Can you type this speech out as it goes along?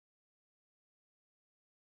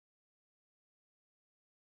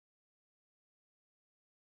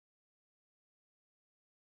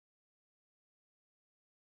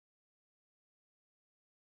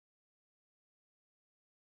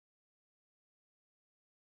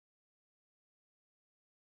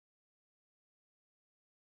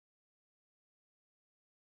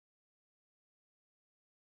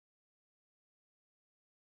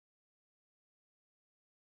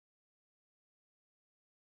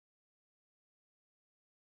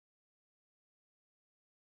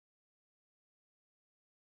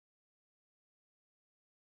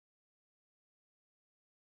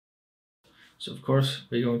So of course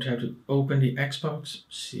we're going to have to open the Xbox,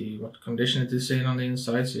 see what condition it is in on the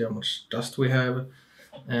inside, see how much dust we have,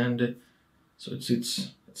 and so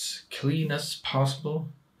it's clean as possible.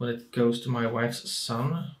 When it goes to my wife's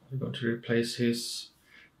son, we're going to replace his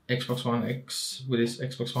Xbox One X with his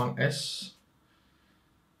Xbox One S.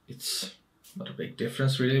 It's not a big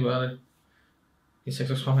difference really, but his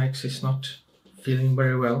Xbox One X is not feeling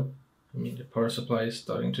very well. I mean, the power supply is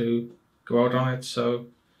starting to go out on it, so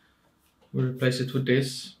we replace it with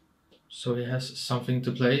this, so he has something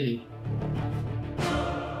to play.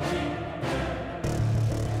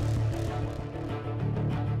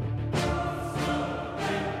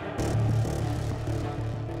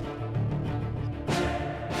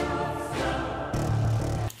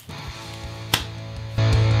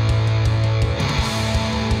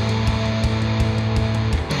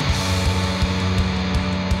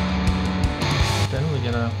 Then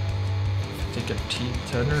we're gonna take a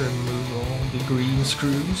T-turner and remove all the green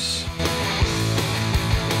screws.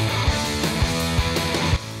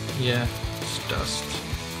 Yeah, it's dust.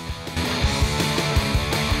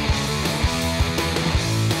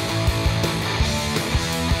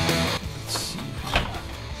 Let's see if we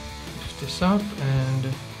lift this up, and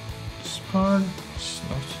this part is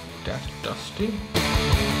not that dusty.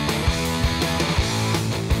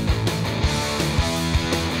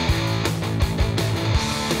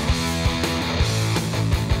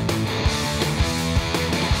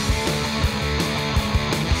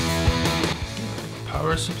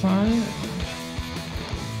 Power supply and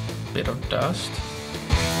a bit of dust.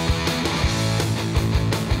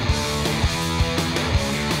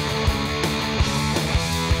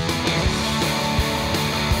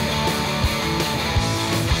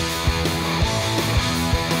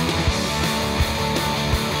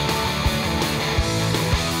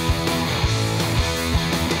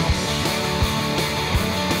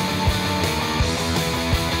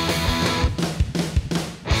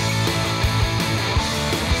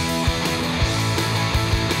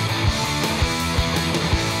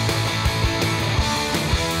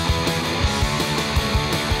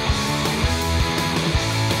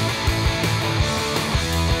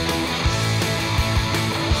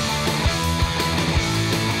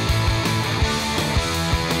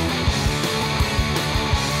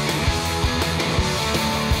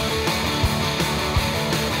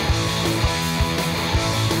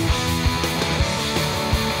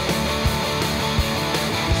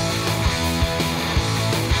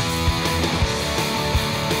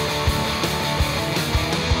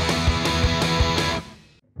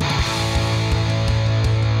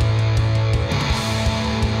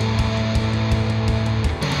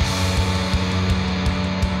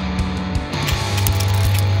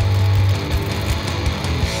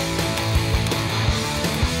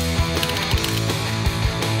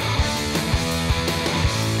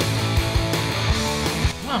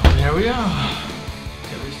 There we are.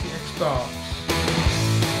 There is the Xbox.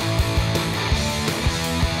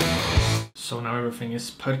 So now everything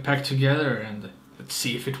is put back together, and let's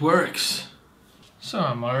see if it works. So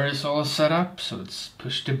our motor is all set up, so let's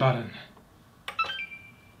push the button.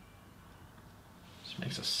 This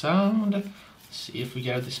makes a sound. Let's see if we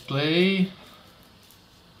get a display.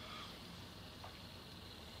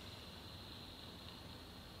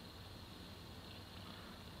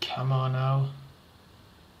 Come on now.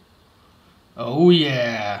 Oh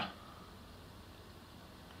yeah!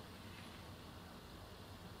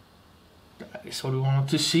 That is what we wanted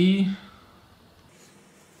to see.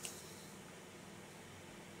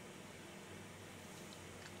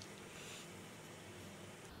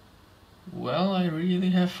 Well, I really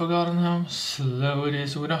have forgotten how slow it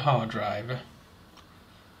is with a hard drive.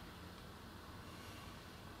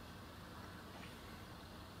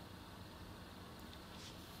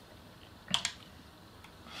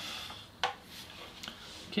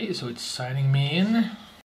 Okay, so it's signing me in.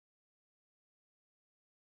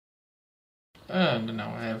 And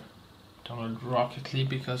now I have downloaded Rocket League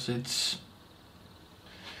because it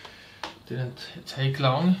didn't take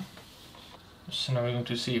long. So now we're going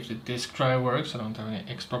to see if the disk drive works. I don't have any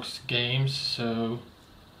Xbox games, so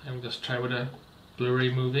I'm just try with a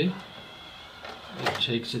Blu-ray movie. It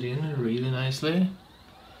takes it in really nicely.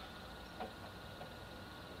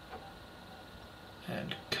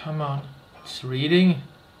 And come on, it's reading.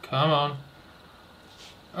 Come on.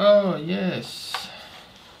 Oh yes.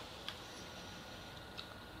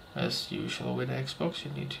 As usual with Xbox,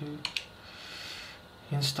 you need to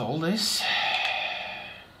install this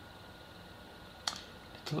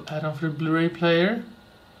little add-on for the Blu-ray player.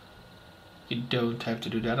 You don't have to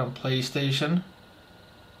do that on PlayStation.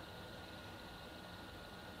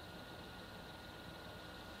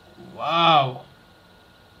 Wow. Ow!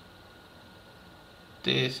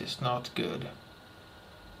 This is not good.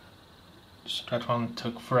 So that one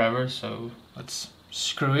took forever, so let's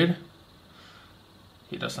screw it.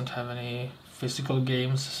 He doesn't have any physical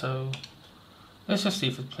games, so let's just see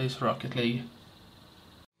if it plays Rocket League.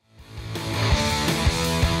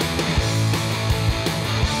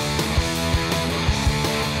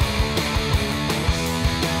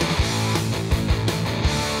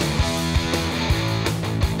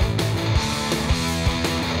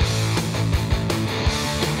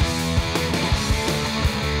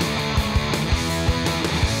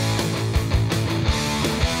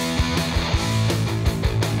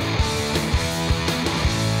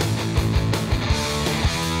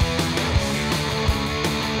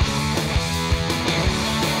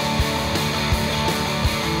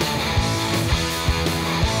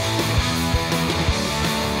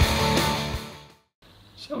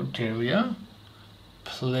 So there we are.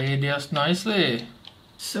 Played just nicely.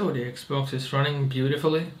 So the Xbox is running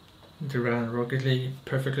beautifully. It ran Rocket League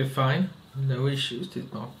perfectly fine. No issues,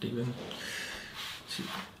 did not even... See,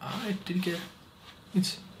 I did get...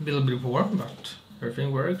 It's a little bit warm, but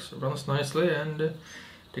everything works, runs nicely, and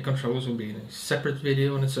the controls will be in a separate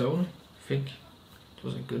video on its own. I think it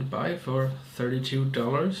was a good buy for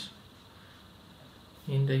 $32.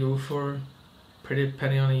 And they go for pretty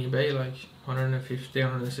penny on eBay, like 150,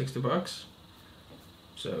 160 bucks.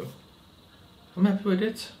 So I'm happy with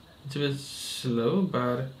it. It's a bit slow,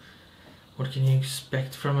 but what can you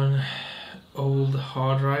expect from an old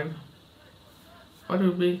hard drive? But it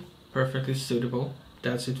will be perfectly suitable.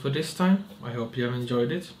 That's it for this time. I hope you have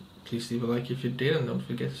enjoyed it. Please leave a like if you did, and don't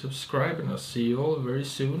forget to subscribe, and I'll see you all very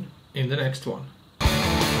soon in the next one.